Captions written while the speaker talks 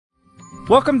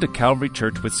Welcome to Calvary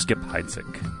Church with Skip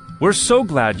Heitzig. We're so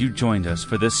glad you joined us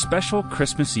for this special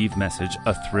Christmas Eve message,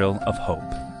 A Thrill of Hope.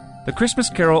 The Christmas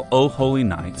carol, O Holy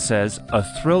Night, says, "A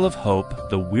thrill of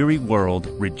hope, the weary world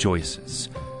rejoices."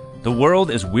 The world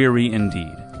is weary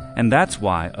indeed, and that's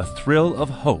why a thrill of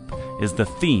hope is the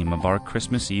theme of our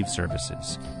Christmas Eve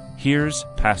services. Here's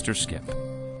Pastor Skip.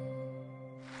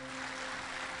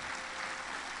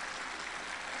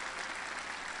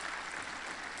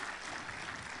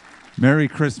 Merry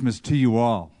Christmas to you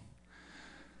all.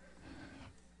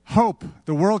 Hope.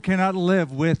 The world cannot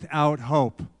live without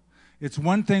hope. It's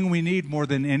one thing we need more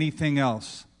than anything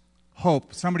else.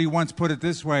 Hope. Somebody once put it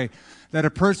this way, that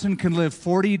a person can live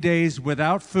 40 days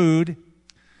without food,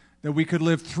 that we could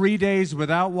live 3 days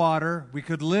without water, we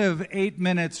could live 8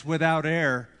 minutes without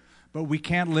air, but we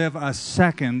can't live a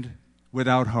second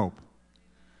without hope.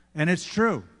 And it's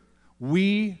true.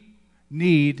 We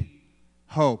need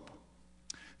hope.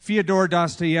 Fyodor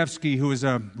Dostoevsky, who is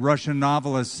a Russian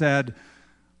novelist, said,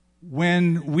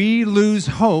 "When we lose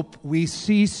hope, we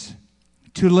cease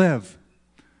to live.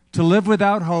 To live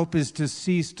without hope is to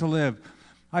cease to live."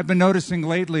 I've been noticing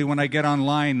lately when I get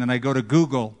online and I go to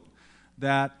Google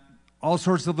that all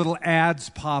sorts of little ads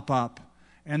pop up,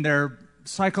 and they're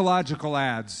psychological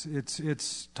ads.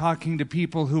 It's talking to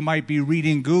people who might be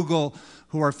reading Google,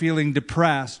 who are feeling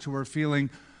depressed, who are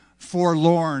feeling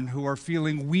forlorn, who are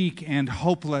feeling weak and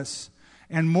hopeless.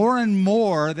 And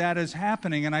more that is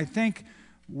happening. And I think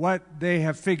what they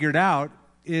have figured out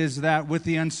is that with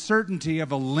the uncertainty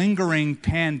of a lingering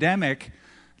pandemic,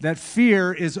 that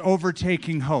fear is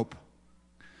overtaking hope.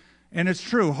 And it's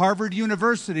true. Harvard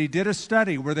University did a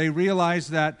study where they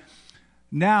realized that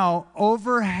now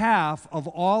over half of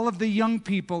all of the young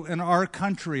people in our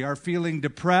country are feeling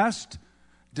depressed,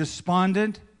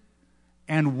 despondent,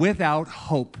 and without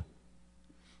hope.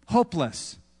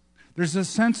 Hopeless. There's a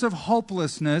sense of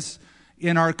hopelessness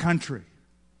in our country.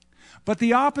 But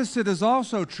the opposite is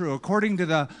also true. According to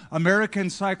the American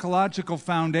Psychological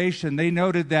Foundation, they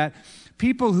noted that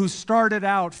people who started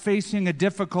out facing a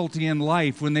difficulty in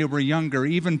life when they were younger,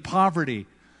 even poverty,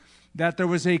 that there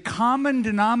was a common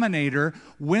denominator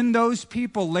when those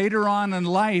people later on in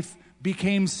life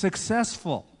became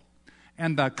successful.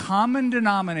 And the common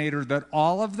denominator that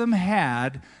all of them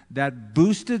had that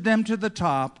boosted them to the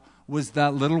top was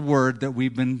that little word that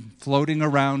we've been floating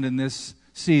around in this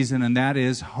season, and that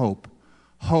is hope.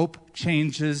 Hope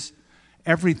changes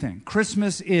everything.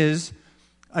 Christmas is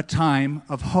a time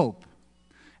of hope.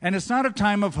 And it's not a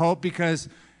time of hope because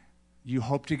you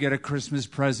hope to get a Christmas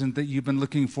present that you've been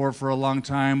looking for a long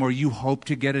time, or you hope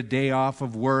to get a day off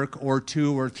of work, or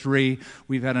 2 or 3.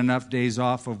 We've had enough days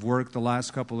off of work the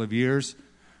last couple of years.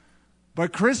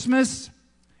 But Christmas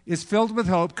is filled with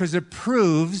hope because it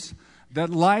proves that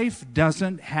life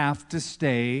doesn't have to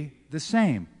stay the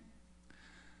same.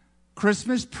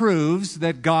 Christmas proves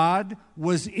that God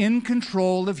was in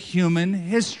control of human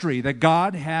history, that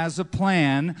God has a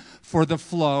plan for the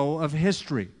flow of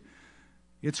history.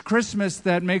 It's Christmas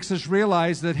that makes us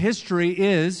realize that history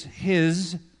is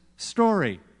His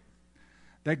story,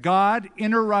 that God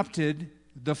interrupted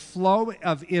the flow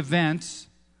of events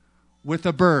with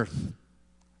a birth,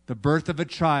 the birth of a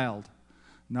child.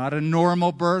 Not a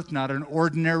normal birth, not an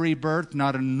ordinary birth,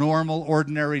 not a normal,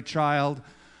 ordinary child.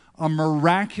 A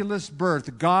miraculous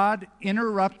birth. God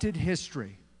interrupted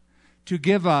history to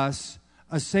give us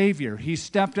a Savior. He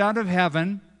stepped out of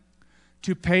heaven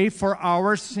to pay for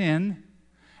our sin,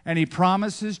 and He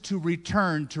promises to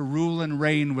return to rule and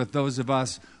reign with those of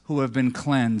us who have been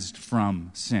cleansed from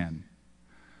sin.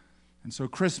 And so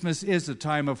Christmas is a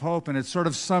time of hope, and it's sort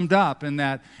of summed up in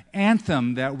that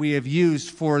anthem that we have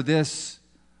used for this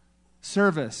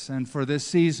service and for this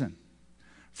season.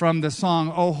 From the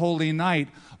song, O Holy Night,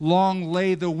 long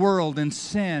lay the world in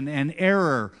sin and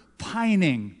error,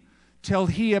 pining, till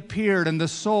He appeared and the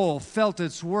soul felt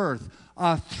its worth,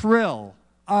 a thrill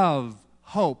of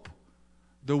hope.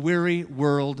 The weary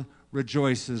world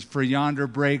rejoices, for yonder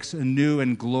breaks a new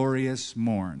and glorious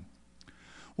morn.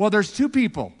 Well, there's 2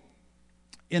 people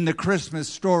in the Christmas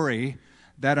story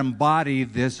that embody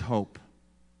this hope.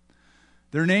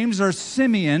 Their names are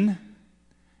Simeon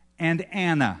and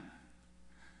Anna.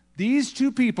 These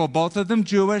 2 people, both of them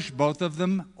Jewish, both of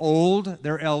them old,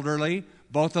 they're elderly,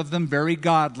 both of them very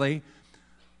godly.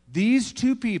 These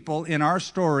 2 people in our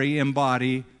story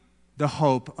embody the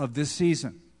hope of this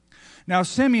season. Now,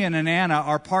 Simeon and Anna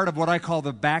are part of what I call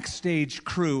the backstage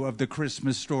crew of the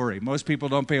Christmas story. Most people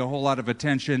don't pay a whole lot of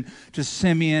attention to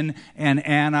Simeon and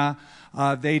Anna.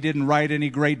 They didn't write any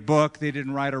great book. They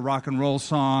didn't write a rock and roll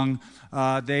song.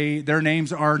 Their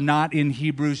names are not in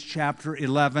Hebrews chapter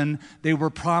 11. They were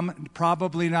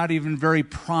probably not even very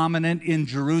prominent in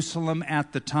Jerusalem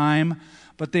at the time,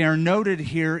 but they are noted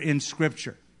here in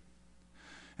Scripture.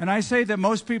 And I say that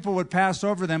most people would pass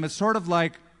over them. It's sort of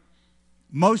like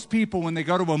most people, when they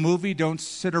go to a movie, don't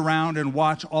sit around and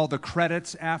watch all the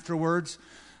credits afterwards.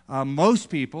 Most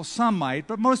people, some might,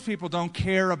 but most people don't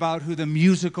care about who the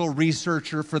musical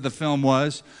researcher for the film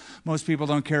was. Most people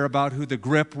don't care about who the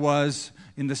grip was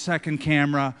in the second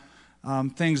camera,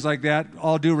 things like that.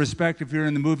 All due respect, if you're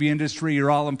in the movie industry,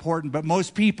 you're all important, but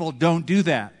most people don't do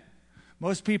that.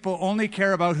 Most people only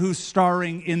care about who's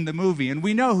starring in the movie, and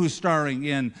we know who's starring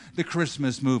in the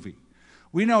Christmas movie.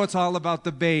 We know it's all about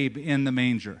the babe in the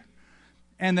manger.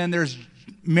 And then there's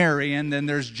Mary, and then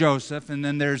there's Joseph, and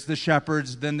then there's the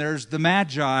shepherds, then there's the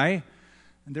Magi,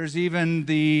 and there's even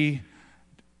the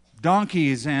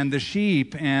donkeys and the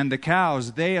sheep and the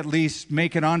cows. They at least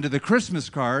make it onto the Christmas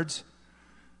cards,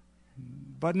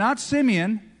 but not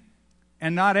Simeon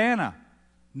and not Anna.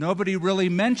 Nobody really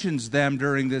mentions them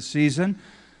during this season.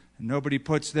 Nobody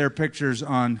puts their pictures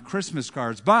on Christmas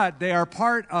cards, but they are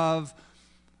part of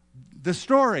the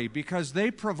story because they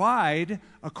provide,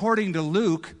 according to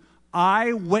Luke,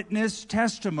 eyewitness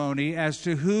testimony as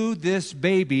to who this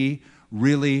baby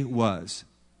really was.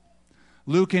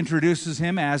 Luke introduces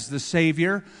him as the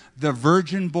Savior, the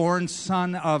virgin-born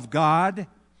Son of God,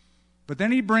 but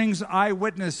then he brings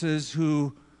eyewitnesses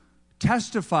who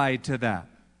testified to that.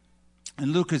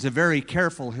 And Luke is a very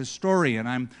careful historian.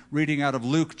 I'm reading out of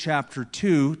Luke chapter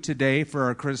 2 today for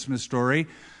our Christmas story.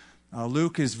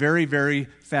 Luke is very, very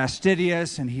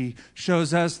fastidious, and he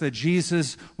shows us that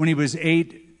Jesus, when he was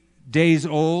 8 days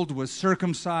old, was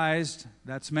circumcised.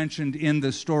 That's mentioned in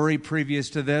the story previous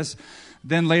to this.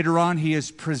 Then later on, he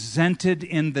is presented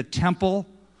in the temple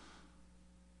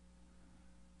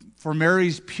for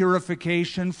Mary's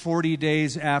purification 40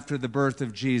 days after the birth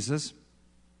of Jesus.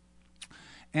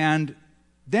 And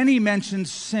then he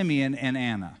mentions Simeon and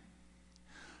Anna.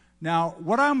 Now,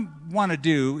 what I want to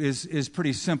do is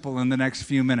pretty simple in the next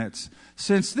few minutes.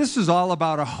 Since this is all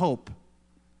about a hope,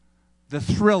 the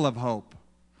thrill of hope,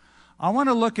 I want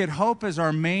to look at hope as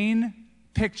our main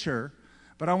picture,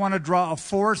 but I want to draw a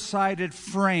four-sided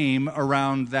frame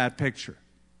around that picture.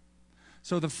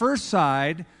 So the first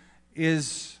side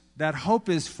is that hope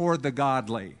is for the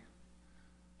godly.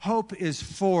 Hope is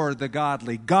for the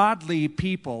godly. Godly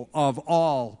people of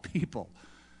all people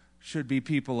should be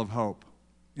people of hope.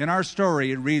 In our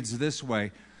story, it reads this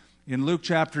way. In Luke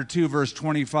chapter 2, verse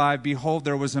 25, "Behold,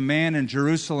 there was a man in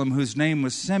Jerusalem whose name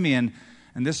was Simeon,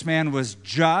 and this man was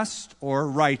just," or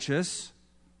righteous,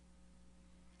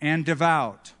 "and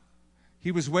devout.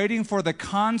 He was waiting for the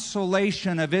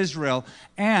consolation of Israel,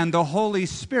 and the Holy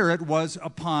Spirit was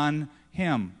upon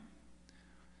him.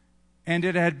 And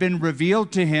it had been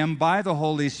revealed to him by the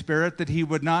Holy Spirit that he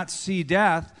would not see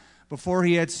death before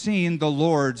he had seen the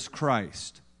Lord's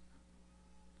Christ.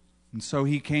 And so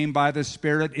he came by the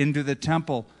Spirit into the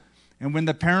temple. And when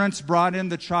the parents brought in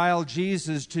the child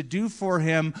Jesus to do for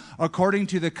him according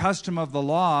to the custom of the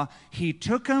law, he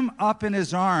took him up in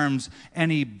his arms and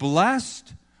he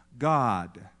blessed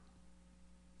God."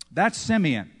 That's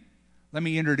Simeon. Let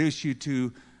me introduce you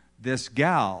to this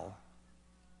gal.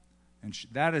 And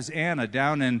that is Anna,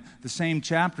 down in the same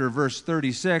chapter, verse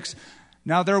 36.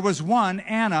 "Now there was one,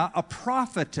 Anna, a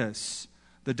prophetess,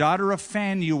 the daughter of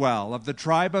Phanuel of the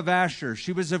tribe of Asher.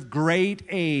 She was of great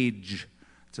age."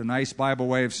 It's a nice Bible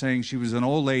way of saying she was an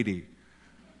old lady.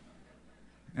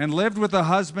 "And lived with a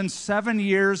husband 7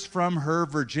 years from her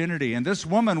virginity. And this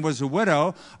woman was a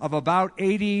widow of about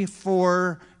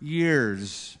 84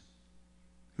 years,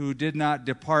 who did not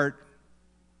depart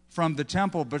from the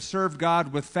temple, but served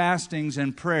God with fastings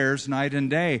and prayers night and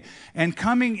day. And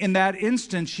coming in that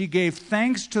instant, she gave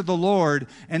thanks to the Lord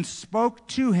and spoke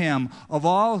to him of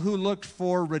all who looked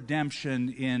for redemption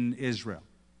in Israel."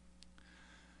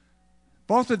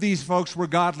 Both of these folks were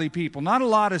godly people. Not a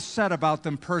lot is said about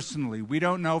them personally. We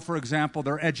don't know, for example,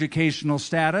 their educational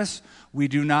status. We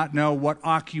do not know what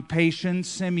occupation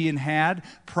Simeon had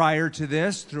prior to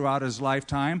this throughout his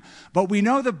lifetime. But we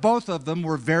know that both of them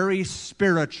were very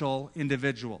spiritual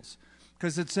individuals,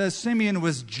 because it says Simeon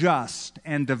was just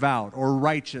and devout, or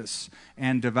righteous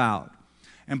and devout.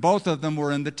 And both of them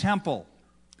were in the temple.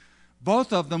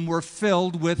 Both of them were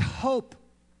filled with hope.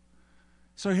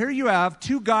 So here you have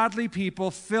two godly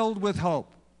people filled with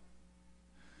hope.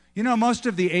 You know, most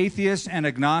of the atheists and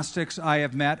agnostics I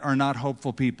have met are not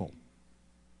hopeful people.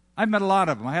 I've met a lot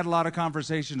of them. I had a lot of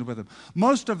conversations with them.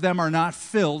 Most of them are not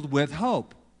filled with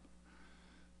hope.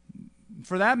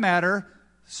 For that matter,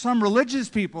 some religious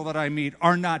people that I meet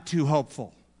are not too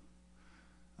hopeful.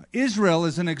 Israel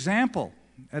is an example.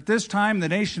 At this time, the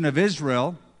nation of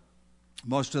Israel,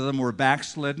 most of them were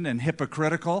backslidden and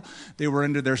hypocritical. They were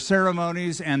into their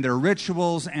ceremonies and their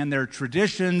rituals and their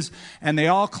traditions, and they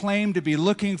all claimed to be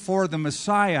looking for the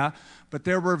Messiah, but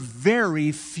there were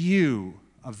very few,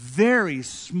 a very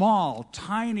small,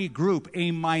 tiny group,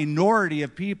 a minority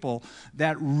of people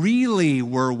that really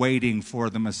were waiting for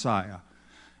the Messiah.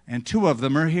 And two of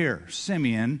them are here,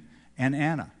 Simeon and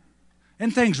Anna.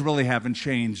 And things really haven't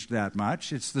changed that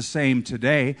much. It's the same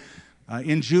today.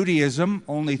 In Judaism,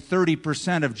 only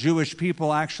 30% of Jewish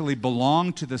people actually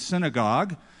belong to the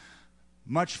synagogue.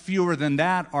 Much fewer than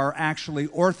that are actually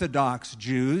Orthodox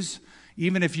Jews.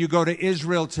 Even if you go to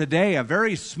Israel today, a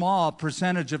very small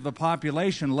percentage of the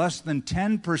population, less than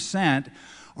 10%,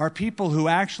 are people who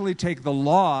actually take the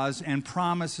laws and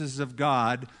promises of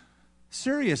God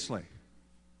seriously.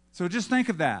 So just think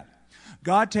of that.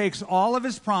 God takes all of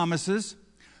his promises,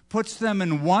 puts them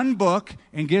in one book,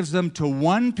 and gives them to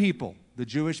one people, the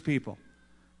Jewish people.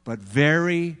 But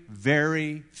very,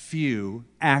 very few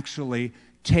actually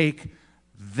take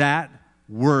that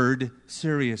word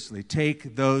seriously,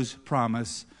 take those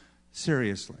promises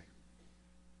seriously.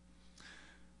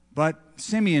 But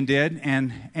Simeon did,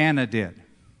 and Anna did.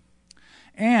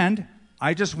 And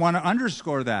I just want to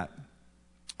underscore that.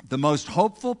 The most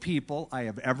hopeful people I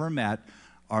have ever met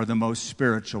are the most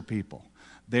spiritual people.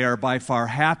 They are by far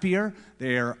happier.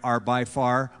 They are by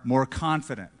far more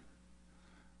confident.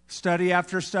 Study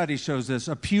after study shows this.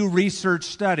 A Pew Research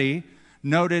study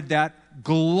noted that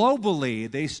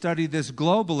globally, they studied this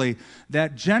globally,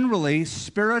 that generally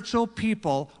spiritual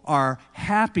people are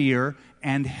happier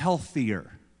and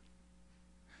healthier.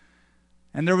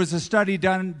 And there was a study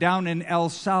done down in El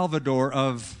Salvador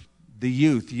of the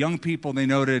youth. Young people, they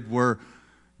noted, were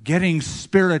getting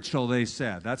spiritual, they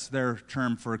said. That's their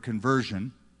term for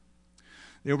conversion.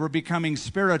 They were becoming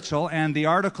spiritual, and the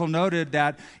article noted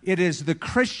that it is the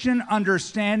Christian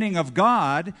understanding of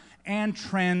God and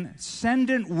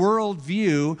transcendent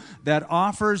worldview that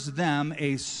offers them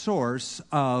a source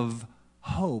of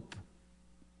hope.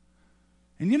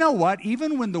 And you know what?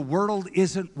 Even when the world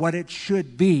isn't what it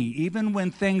should be, even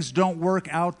when things don't work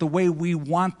out the way we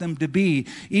want them to be,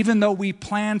 even though we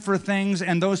plan for things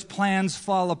and those plans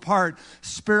fall apart,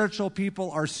 spiritual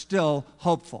people are still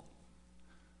hopeful.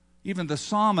 Even the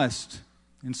psalmist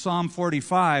in Psalm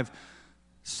 45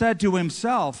 said to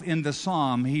himself in the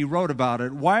psalm, he wrote about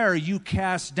it, "Why are you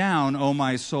cast down, O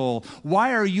my soul?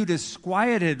 Why are you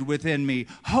disquieted within me?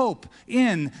 Hope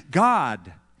in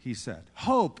God," he said.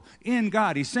 Hope in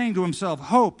God. He's saying to himself,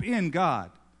 hope in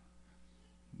God.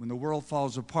 When the world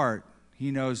falls apart, he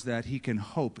knows that he can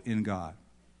hope in God.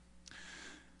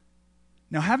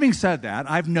 Now, having said that,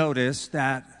 I've noticed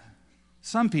that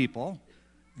some people,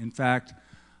 in fact,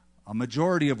 a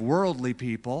majority of worldly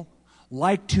people,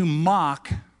 like to mock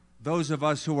those of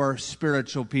us who are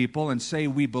spiritual people and say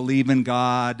we believe in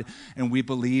God and we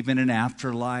believe in an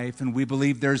afterlife and we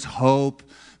believe there's hope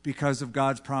because of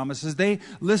God's promises. They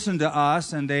listen to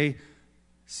us and they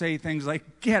say things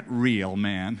like, "Get real,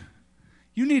 man.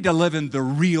 You need to live in the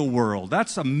real world.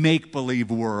 That's a make-believe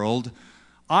world.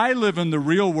 I live in the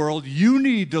real world. You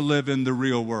need to live in the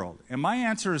real world." And my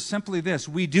answer is simply this.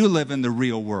 We do live in the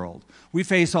real world. We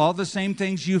face all the same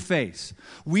things you face.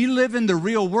 We live in the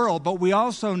real world, but we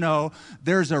also know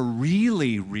there's a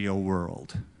really real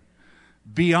world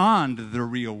beyond the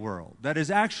real world that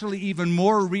is actually even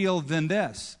more real than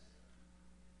this.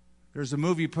 There's a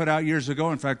movie put out years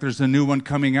ago. In fact, there's a new one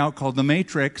coming out called The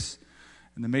Matrix.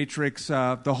 And The Matrix,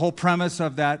 the whole premise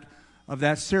of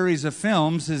that series of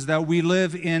films is that we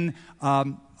live in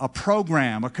a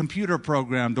program, a computer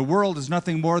program. The world is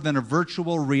nothing more than a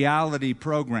virtual reality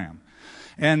program.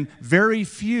 And very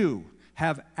few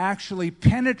have actually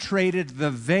penetrated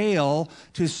the veil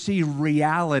to see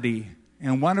reality.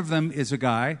 And one of them is a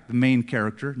guy, the main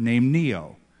character, named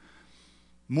Neo.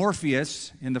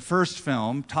 Morpheus, in the first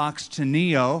film, talks to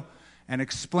Neo and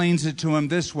explains it to him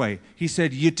this way. He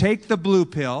said, "You take the blue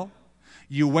pill,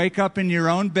 you wake up in your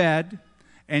own bed,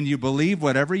 and you believe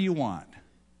whatever you want.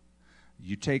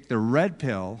 You take the red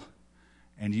pill,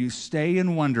 and you stay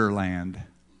in Wonderland."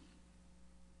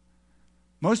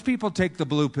 Most people take the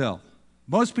blue pill.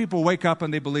 Most people wake up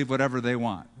and they believe whatever they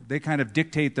want. They kind of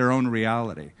dictate their own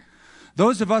reality.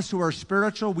 Those of us who are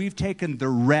spiritual, we've taken the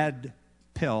red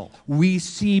pill. We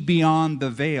see beyond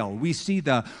the veil. We see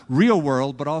the real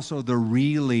world, but also the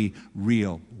really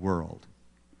real world.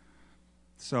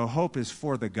 So hope is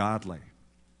for the godly.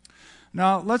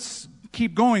 Now, let's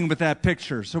keep going with that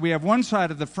picture. So we have one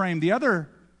side of the frame. The other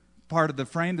part of the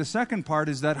frame, the second part,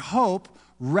 is that hope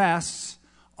rests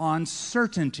on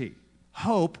certainty.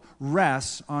 Hope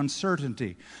rests on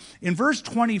certainty. In verse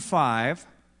 25,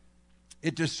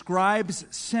 it describes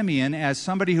Simeon as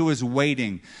somebody who was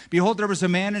waiting. Behold, there was a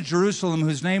man in Jerusalem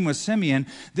whose name was Simeon.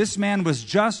 This man was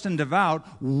just and devout,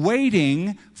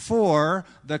 waiting for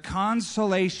the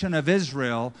consolation of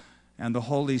Israel, and the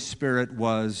Holy Spirit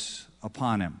was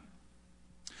upon him.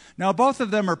 Now, both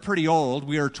of them are pretty old.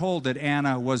 We are told that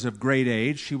Anna was of great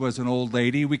age. She was an old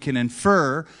lady. We can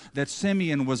infer that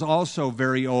Simeon was also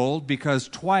very old because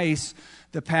twice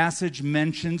the passage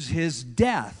mentions his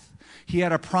death. He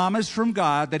had a promise from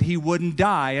God that he wouldn't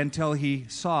die until he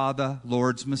saw the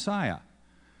Lord's Messiah.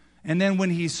 And then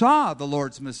when he saw the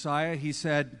Lord's Messiah, he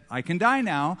said, I can die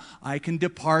now. I can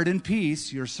depart in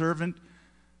peace. Your servant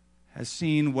has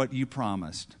seen what you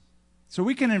promised. So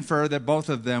we can infer that both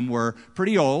of them were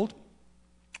pretty old,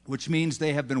 which means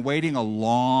they have been waiting a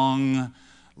long,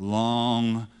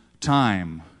 long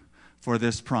time for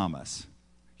this promise.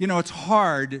 You know, it's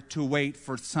hard to wait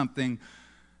for something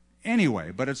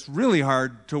anyway, but it's really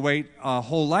hard to wait a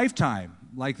whole lifetime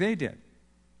like they did.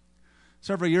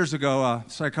 Several years ago, a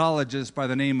psychologist by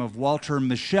the name of Walter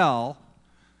Mischel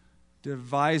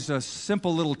devised a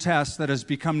simple little test that has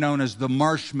become known as the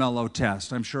marshmallow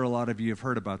test. I'm sure a lot of you have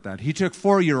heard about that. He took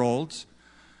 4-year-olds,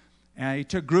 and he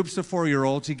took groups of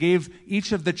 4-year-olds. He gave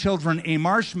each of the children a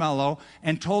marshmallow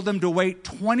and told them to wait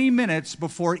 20 minutes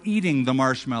before eating the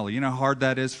marshmallow. You know how hard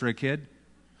that is for a kid?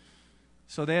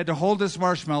 So they had to hold this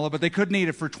marshmallow, but they couldn't eat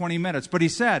it for 20 minutes. But he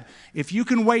said, if you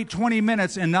can wait 20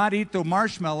 minutes and not eat the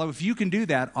marshmallow, if you can do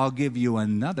that, I'll give you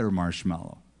another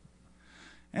marshmallow.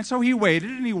 And so he waited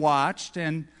and he watched,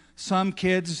 and some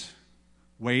kids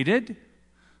waited,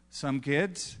 some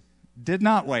kids did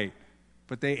not wait,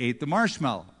 but they ate the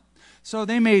marshmallow. So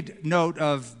they made note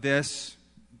of this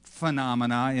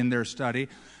phenomena in their study,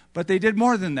 but they did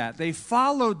more than that. They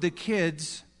followed the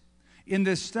kids in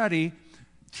this study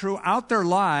throughout their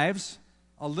lives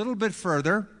a little bit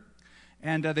further,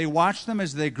 and they watched them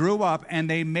as they grew up, and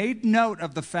they made note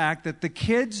of the fact that the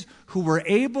kids who were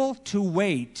able to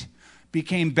wait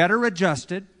became better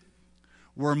adjusted,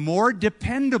 were more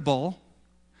dependable,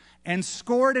 and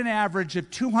scored an average of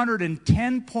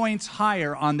 210 points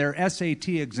higher on their SAT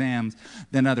exams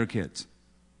than other kids.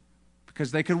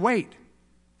 Because they could wait.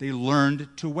 They learned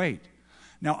to wait.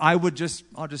 Now, I'll just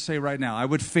say right now, I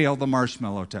would fail the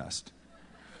marshmallow test.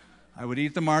 I would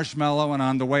eat the marshmallow, and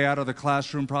on the way out of the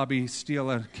classroom, probably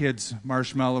steal a kid's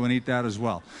marshmallow and eat that as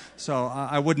well. So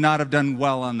I would not have done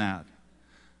well on that.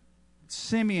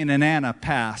 Simeon and Anna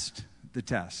passed the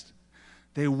test.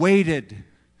 They waited,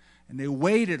 and they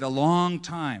waited a long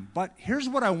time. But here's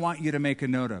what I want you to make a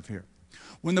note of here.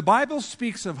 When the Bible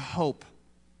speaks of hope,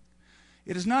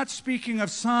 it is not speaking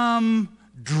of some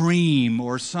dream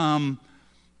or some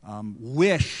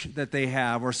wish that they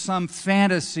have or some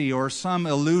fantasy or some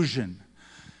illusion.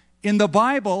 In the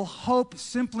Bible, hope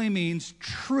simply means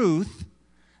truth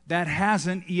that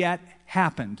hasn't yet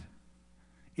happened.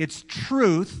 It's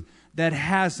truth that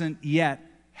hasn't yet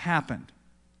happened.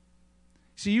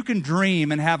 See, you can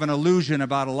dream and have an illusion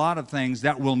about a lot of things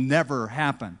that will never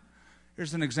happen.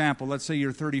 Here's an example. Let's say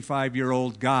you're a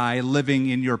 35-year-old guy living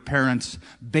in your parents'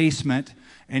 basement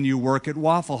and you work at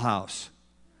Waffle House.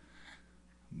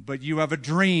 But you have a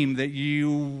dream that you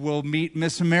will meet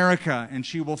Miss America and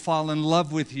she will fall in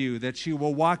love with you, that she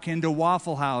will walk into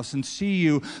Waffle House and see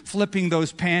you flipping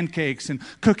those pancakes and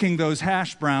cooking those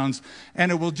hash browns,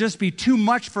 and it will just be too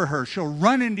much for her. She'll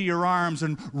run into your arms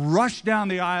and rush down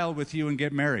the aisle with you and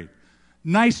get married.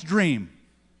 Nice dream.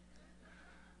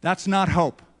 That's not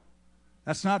hope.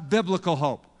 That's not biblical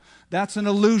hope. That's an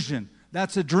illusion.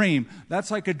 That's a dream. That's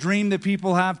like a dream that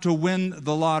people have to win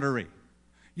the lottery.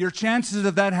 Your chances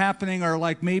of that happening are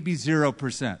like maybe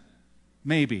 0%.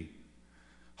 Maybe.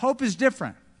 Hope is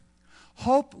different.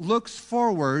 Hope looks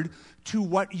forward to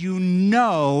what you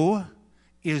know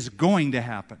is going to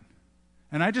happen.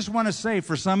 And I just want to say,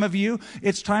 for some of you,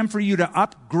 it's time for you to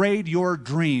upgrade your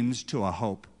dreams to a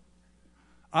hope.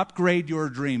 Upgrade your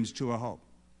dreams to a hope.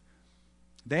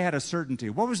 They had a certainty.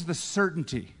 What was the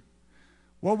certainty?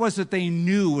 What was it they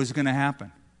knew was going to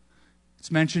happen? It's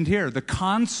mentioned here, the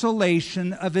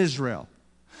consolation of Israel.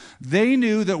 They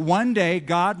knew that one day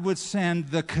God would send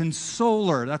the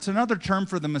consoler. That's another term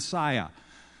for the Messiah.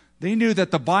 They knew that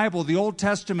the Bible, the Old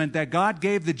Testament that God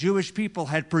gave the Jewish people,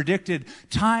 had predicted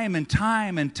time and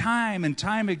time and time and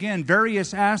time again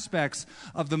various aspects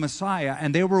of the Messiah,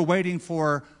 and they were waiting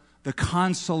for the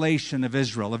consolation of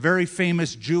Israel. A very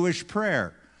famous Jewish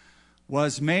prayer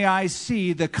was, "May I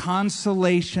see the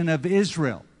consolation of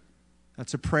Israel."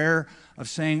 That's a prayer of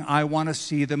saying, I want to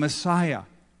see the Messiah.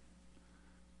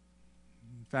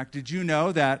 In fact, did you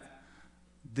know that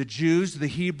the Jews, the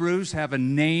Hebrews, have a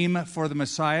name for the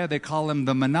Messiah? They call him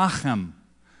the Menachem.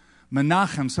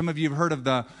 Menachem. Some of you have heard of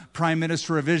the Prime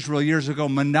Minister of Israel years ago,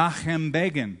 Menachem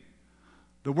Begin.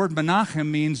 The word Menachem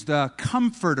means the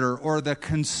comforter or the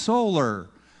consoler.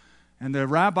 And the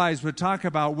rabbis would talk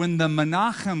about when the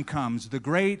Menachem comes, the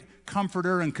great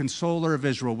comforter and consoler of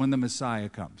Israel, when the Messiah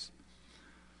comes.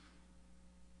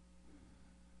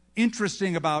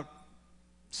 Interesting about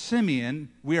Simeon,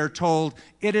 we are told,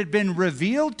 it had been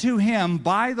revealed to him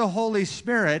by the Holy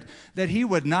Spirit that he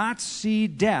would not see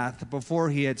death before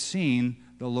he had seen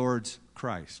the Lord's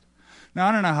Christ. Now,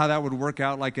 I don't know how that would work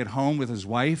out like at home with his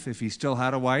wife, if he still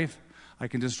had a wife. I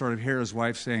can just sort of hear his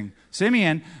wife saying,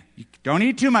 "Simeon, you don't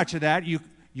eat too much of that. You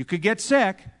could get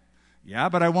sick." "Yeah,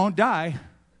 but I won't die."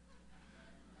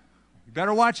 "You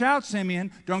better watch out,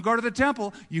 Simeon. Don't go to the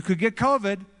temple. You could get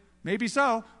COVID. Maybe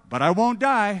so, but I won't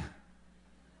die."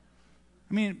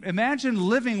 I mean, imagine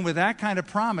living with that kind of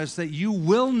promise that you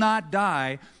will not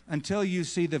die until you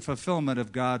see the fulfillment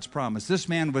of God's promise. This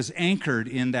man was anchored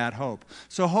in that hope.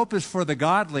 So hope is for the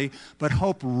godly, but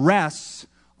hope rests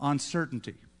on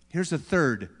certainty. Here's a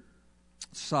third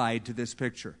side to this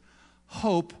picture.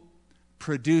 Hope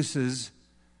produces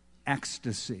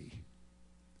ecstasy.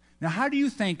 Now, how do you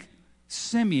think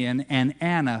Simeon and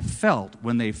Anna felt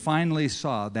when they finally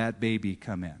saw that baby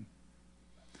come in?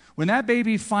 When that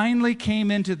baby finally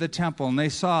came into the temple and they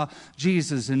saw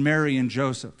Jesus and Mary and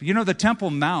Joseph. You know, the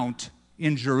Temple Mount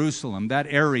in Jerusalem, that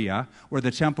area where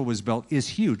the temple was built, is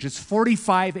huge. It's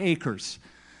 45 acres.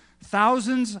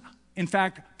 Thousands, in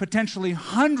fact, potentially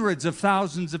hundreds of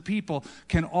thousands of people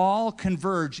can all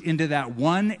converge into that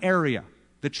one area.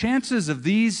 The chances of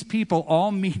these people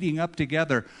all meeting up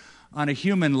together on a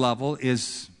human level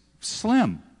is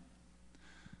slim.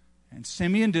 And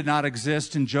Simeon did not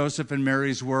exist in Joseph and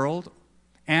Mary's world.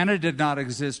 Anna did not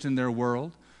exist in their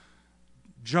world.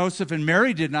 Joseph and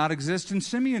Mary did not exist in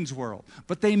Simeon's world.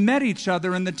 But they met each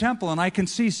other in the temple, and I can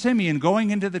see Simeon going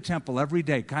into the temple every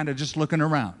day, kind of just looking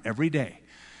around every day.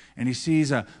 And he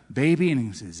sees a baby, and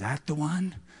he says, "Is that the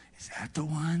one? Is that the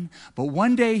one?" But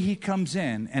one day he comes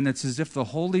in, and it's as if the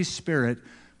Holy Spirit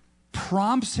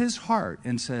prompts his heart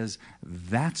and says,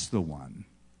 "That's the one.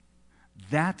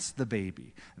 That's the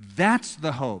baby. That's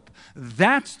the hope.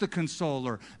 That's the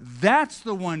consoler. That's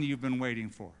the one you've been waiting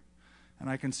for." And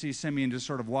I can see Simeon just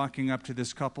sort of walking up to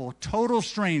this couple, total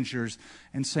strangers,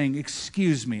 and saying,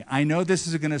 "Excuse me, I know this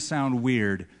is going to sound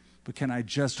weird, but can I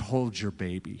just hold your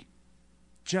baby?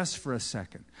 Just for a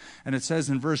second." And it says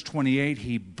in verse 28,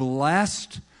 he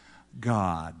blessed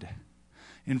God.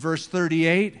 In verse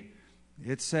 38,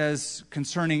 it says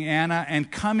concerning Anna,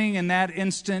 "And coming in that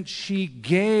instant, she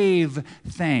gave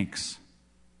thanks."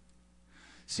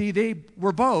 See, they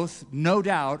were both, no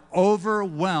doubt,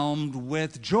 overwhelmed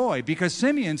with joy because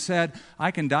Simeon said,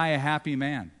 "I can die a happy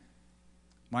man.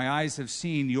 My eyes have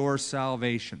seen your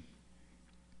salvation."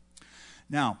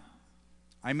 Now,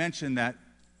 I mentioned that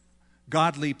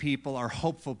godly people are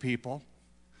hopeful people.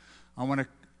 I want to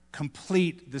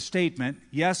complete the statement.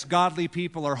 Yes, godly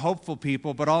people are hopeful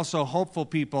people, but also hopeful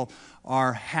people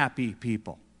are happy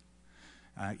people.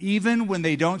 Even when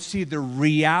they don't see the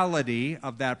reality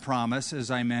of that promise,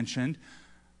 as I mentioned,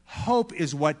 hope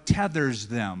is what tethers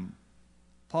them.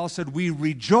 Paul said, we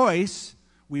rejoice,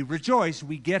 we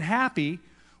get happy,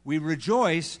 we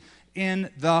rejoice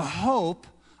in the hope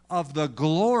of the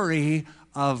glory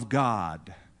of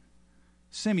God.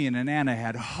 Simeon and Anna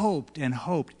had hoped,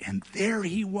 and there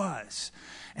he was.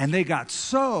 And they got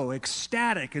so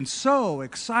ecstatic and so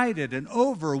excited and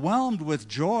overwhelmed with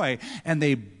joy, and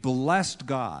they blessed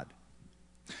God.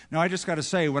 Now, I just got to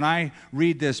say, when I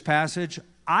read this passage,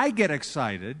 I get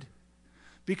excited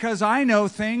because I know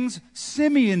things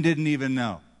Simeon didn't even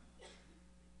know.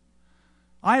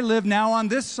 I live now on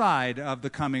this side of the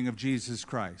coming of Jesus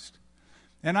Christ.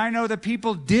 And I know that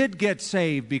people did get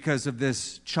saved because of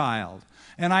this child.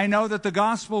 And I know that the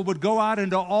gospel would go out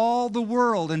into all the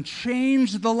world and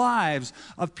change the lives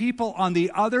of people on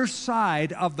the other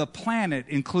side of the planet,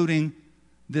 including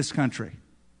this country.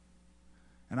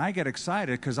 And I get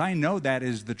excited because I know that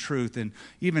is the truth. And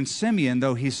even Simeon,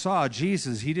 though he saw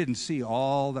Jesus, he didn't see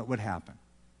all that would happen.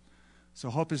 So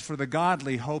hope is for the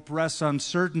godly. Hope rests on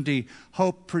certainty.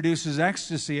 Hope produces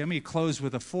ecstasy. Let me close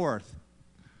with a fourth.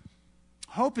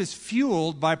 Hope is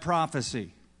fueled by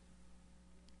prophecy.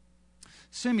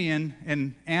 Simeon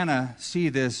and Anna see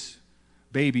this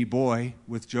baby boy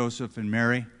with Joseph and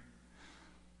Mary.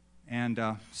 And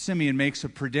Simeon makes a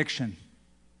prediction.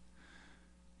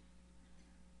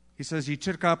 He says he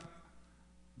took up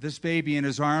this baby in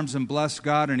his arms and blessed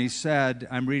God, and he said,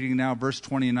 I'm reading now verse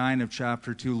 29 of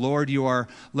chapter 2, Lord, you are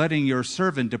letting your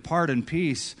servant depart in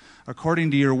peace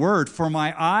according to your word, for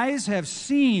my eyes have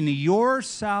seen your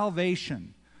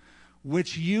salvation,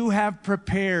 which you have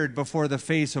prepared before the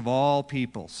face of all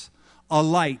peoples, a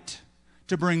light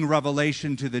to bring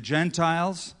revelation to the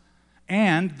Gentiles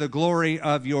and the glory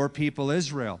of your people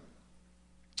Israel.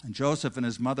 And Joseph and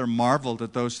his mother marveled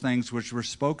at those things which were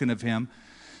spoken of him.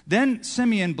 Then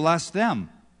Simeon blessed them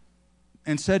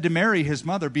and said to Mary, his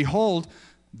mother, behold,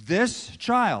 this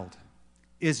child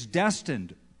is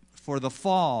destined for the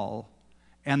fall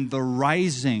and the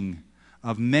rising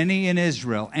of many in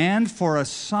Israel, and for a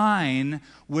sign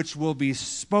which will be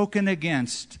spoken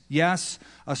against. Yes,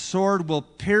 a sword will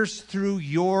pierce through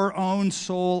your own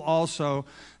soul also,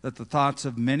 that the thoughts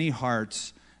of many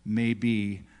hearts may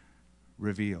be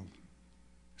revealed.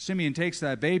 Simeon takes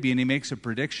that baby and he makes a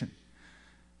prediction.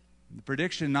 The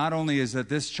prediction not only is that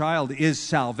this child is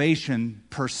salvation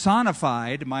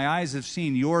personified, my eyes have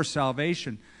seen your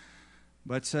salvation,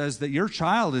 but says that your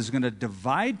child is going to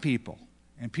divide people,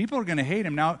 and people are going to hate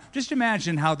him. Now, just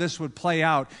imagine how this would play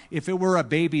out if it were a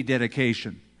baby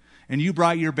dedication, and you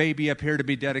brought your baby up here to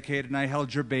be dedicated, and I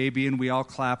held your baby, and we all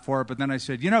clapped for it, but then I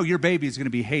said, your baby is going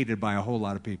to be hated by a whole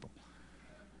lot of people.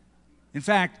 In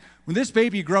fact, when this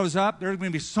baby grows up, there are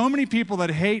going to be so many people that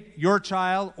hate your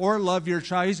child or love your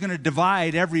child. He's going to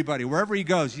divide everybody. Wherever he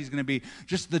goes, he's going to be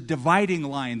just the dividing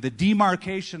line, the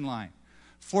demarcation line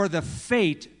for the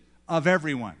fate of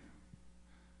everyone.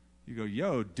 You go,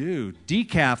 yo, dude,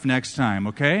 decaf next time,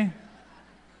 okay?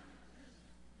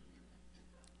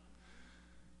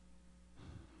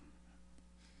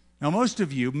 Now,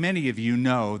 many of you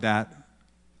know that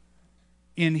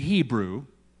in Hebrew,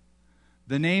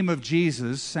 the name of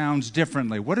Jesus sounds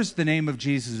differently. What is the name of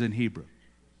Jesus in Hebrew?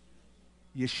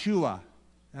 Yeshua.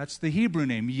 That's the Hebrew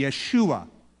name, Yeshua.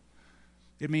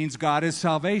 It means God is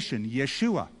salvation,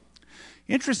 Yeshua.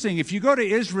 Interesting, if you go to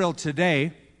Israel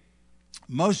today,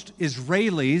 most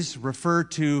Israelis refer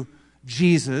to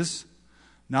Jesus,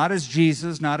 not as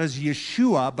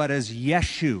Yeshua, but as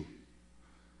Yeshu.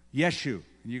 Yeshu.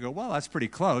 And you go, well, that's pretty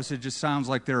close. It just sounds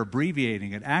like they're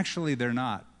abbreviating it. Actually, they're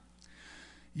not.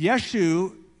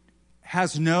 Yeshu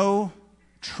has no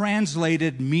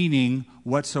translated meaning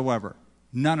whatsoever.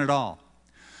 None at all.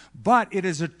 But it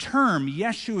is a term,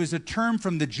 Yeshu is a term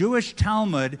from the Jewish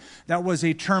Talmud that was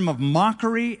a term of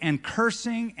mockery and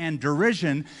cursing and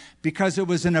derision because it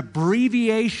was an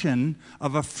abbreviation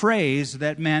of a phrase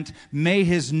that meant, may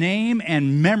his name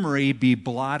and memory be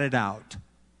blotted out.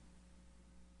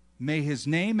 May his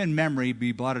name and memory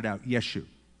be blotted out, Yeshu.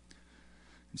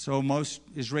 So most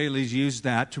Israelis use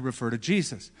that to refer to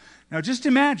Jesus. Now just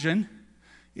imagine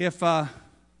if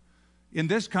in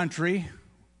this country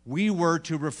we were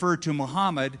to refer to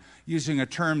Muhammad using a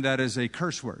term that is a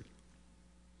curse word.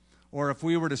 Or if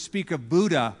we were to speak of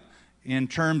Buddha in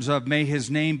terms of may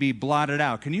his name be blotted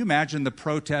out. Can you imagine the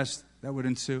protest that would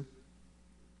ensue?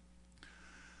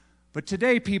 But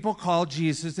today people call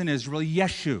Jesus in Israel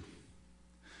Yeshu.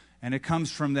 And it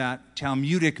comes from that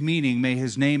Talmudic meaning, may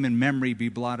his name and memory be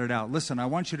blotted out. Listen, I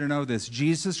want you to know this.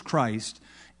 Jesus Christ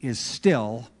is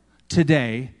still,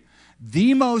 today,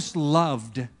 the most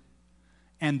loved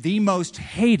and the most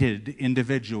hated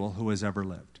individual who has ever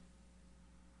lived.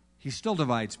 He still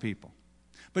divides people.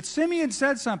 But Simeon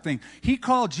said something. He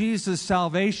called Jesus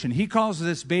salvation. He calls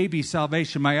this baby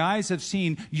salvation. My eyes have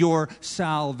seen your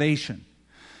salvation.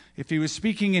 If he was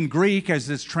speaking in Greek, as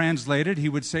it's translated, he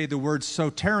would say the word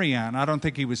soterion. I don't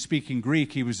think he was speaking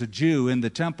Greek. He was a Jew in the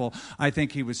temple. I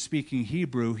think he was speaking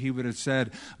Hebrew. He would have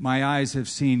said, my eyes have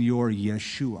seen your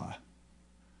Yeshua,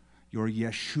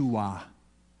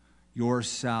 your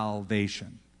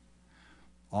salvation.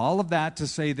 All of that to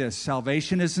say this,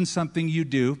 salvation isn't something you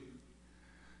do.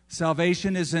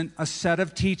 Salvation isn't a set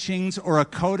of teachings or a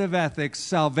code of ethics.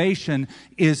 Salvation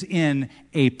is in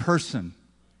a person.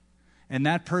 And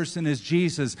that person is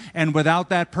Jesus. And without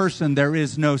that person, there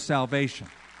is no salvation.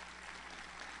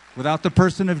 Without the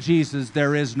person of Jesus,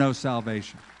 there is no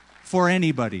salvation for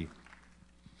anybody.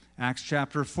 Acts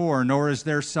chapter 4, nor is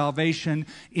there salvation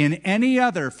in any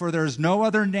other, for there is no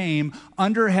other name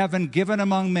under heaven given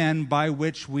among men by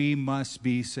which we must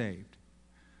be saved.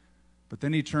 But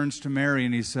then he turns to Mary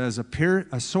and he says,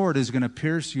 a sword is going to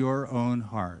pierce your own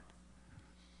heart.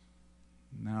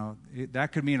 Now,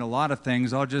 that could mean a lot of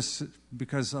things. I'll just,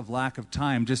 because of lack of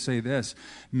time, just say this.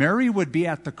 Mary would be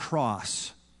at the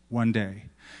cross one day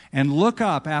and look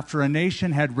up after a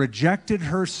nation had rejected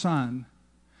her son.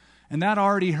 And that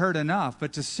already hurt enough.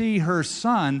 But to see her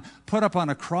son put up on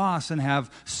a cross and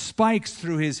have spikes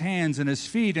through his hands and his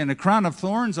feet and a crown of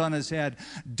thorns on his head,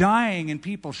 dying and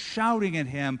people shouting at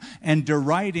him and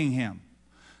deriding him.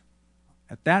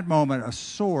 At that moment, a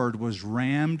sword was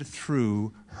rammed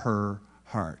through her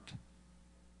heart.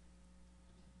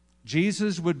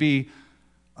 Jesus would be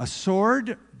a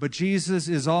sword, but Jesus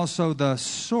is also the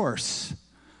source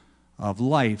of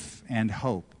life and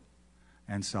hope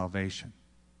and salvation.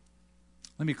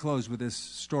 Let me close with this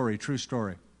story, true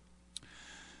story.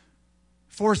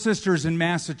 4 sisters in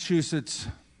Massachusetts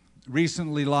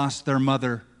recently lost their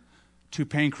mother to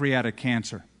pancreatic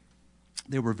cancer.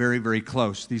 They were very, very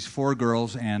close, these 4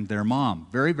 girls and their mom.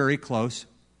 Very, very close.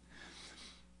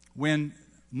 When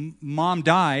mom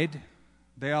died,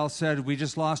 they all said, we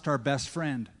just lost our best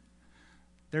friend.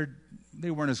 They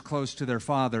weren't as close to their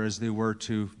father as they were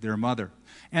to their mother.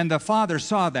 And the father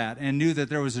saw that and knew that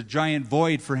there was a giant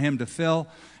void for him to fill.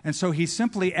 And so he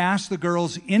simply asked the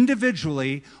girls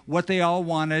individually what they all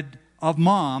wanted of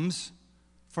moms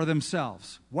for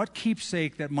themselves. What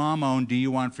keepsake that mom owned do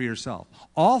you want for yourself?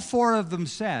 All 4 of them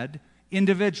said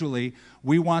individually,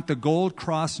 we want the gold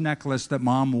cross necklace that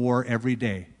mom wore every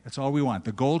day. That's all we want,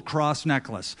 the gold cross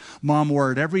necklace. Mom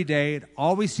wore it every day.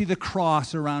 Always see the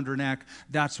cross around her neck.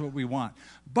 That's what we want.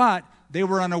 But they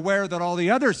were unaware that all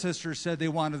the other sisters said they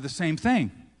wanted the same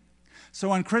thing. So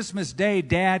on Christmas Day,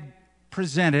 Dad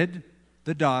presented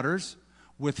the daughters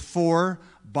with 4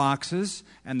 boxes,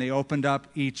 and they opened up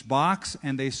each box,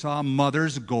 and they saw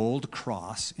Mother's gold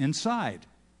cross inside.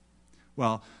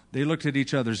 Well, they looked at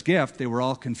each other's gift. They were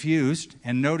all confused,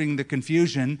 and noting the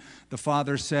confusion, the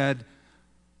father said,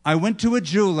 I went to a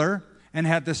jeweler and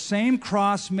had the same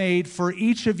cross made for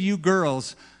each of you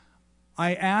girls.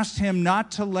 I asked him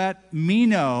not to let me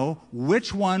know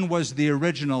which one was the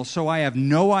original, so I have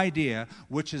no idea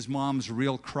which is Mom's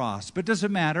real cross. But does it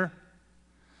matter?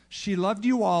 She loved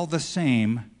you all the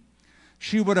same.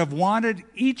 She would have wanted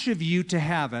each of you to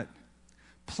have it.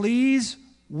 Please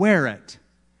wear it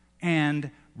and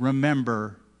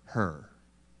remember her.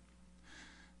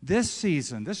 This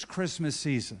season, this Christmas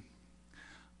season,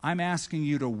 I'm asking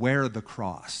you to wear the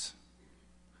cross.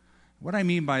 What I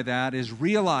mean by that is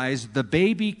realize the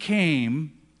baby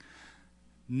came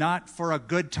not for a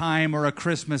good time or a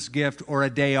Christmas gift or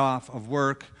a day off of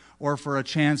work or for a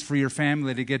chance for your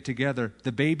family to get together.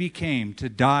 The baby came to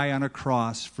die on a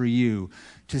cross for you,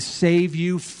 to save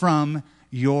you from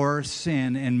your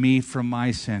sin and me from my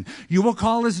sin. You will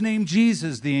call his name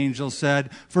Jesus, the angel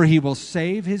said, for he will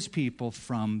save his people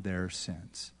from their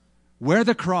sins. Wear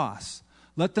the cross.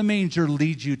 Let the manger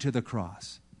lead you to the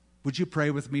cross. Would you pray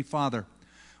with me? Father,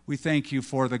 we thank you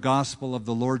for the gospel of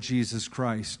the Lord Jesus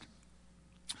Christ,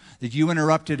 that you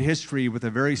interrupted history with a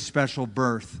very special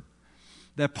birth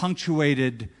that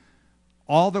punctuated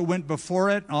all that went before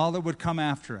it, all that would come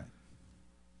after it.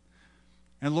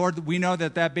 And Lord, we know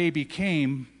that that baby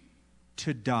came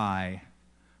to die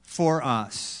for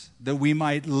us, that we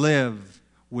might live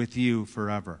with you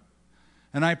forever.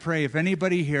 And I pray if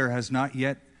anybody here has not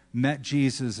yet met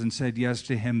Jesus and said yes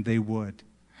to him, they would.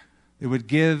 They would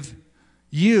give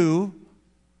you,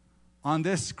 on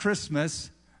this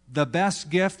Christmas, the best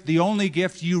gift, the only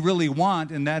gift you really want,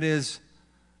 and that is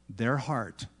their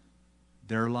heart,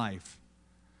 their life,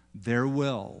 their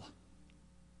will.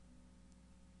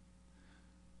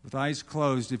 With eyes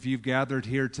closed, if you've gathered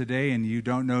here today and you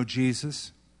don't know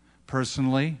Jesus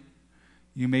personally,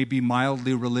 you may be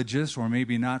mildly religious or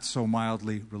maybe not so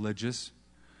mildly religious,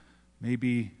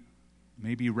 maybe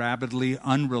rabidly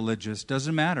unreligious,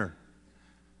 doesn't matter.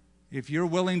 If you're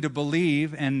willing to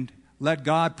believe and let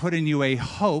God put in you a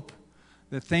hope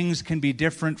that things can be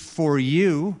different for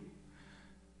you,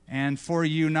 and for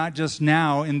you not just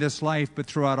now in this life, but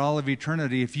throughout all of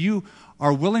eternity, if you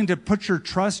are willing to put your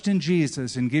trust in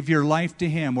Jesus and give your life to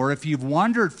him, or if you've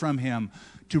wandered from him,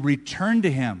 to return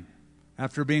to him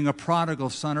after being a prodigal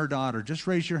son or daughter, just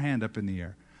raise your hand up in the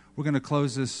air. We're going to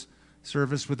close this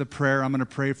service with a prayer. I'm going to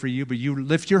pray for you, but you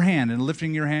lift your hand, and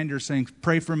lifting your hand, you're saying,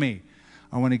 pray for me.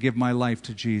 I want to give my life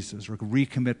to Jesus or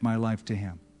recommit my life to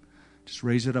him. Just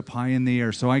raise it up high in the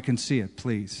air so I can see it,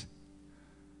 please.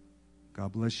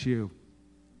 God bless you.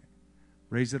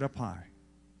 Raise it up high.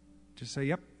 Just say,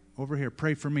 yep, over here.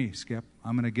 Pray for me, Skip.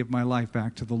 I'm going to give my life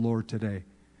back to the Lord today.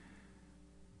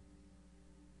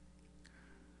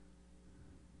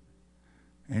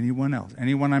 Anyone else?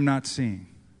 Anyone I'm not seeing?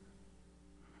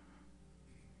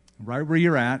 Right where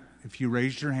you're at, if you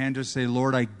raised your hand, just say,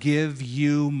 Lord, I give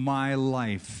you my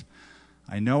life.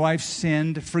 I know I've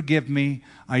sinned. Forgive me.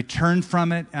 I turn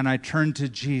from it and I turn to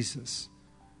Jesus.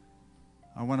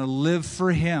 I want to live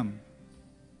for him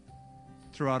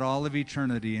throughout all of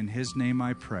eternity. In his name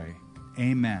I pray.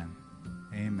 Amen.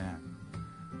 Amen.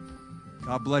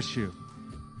 God bless you.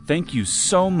 Thank you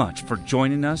so much for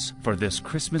joining us for this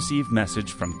Christmas Eve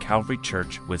message from Calvary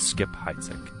Church with Skip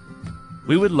Heitzig.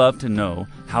 We would love to know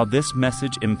how this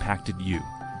message impacted you.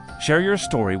 Share your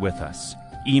story with us.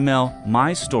 Email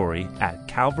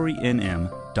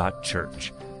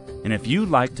mystory@calvarynm.church. And if you'd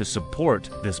like to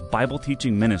support this Bible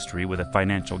teaching ministry with a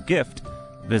financial gift,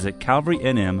 visit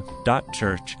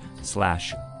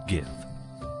calvarynm.church/give.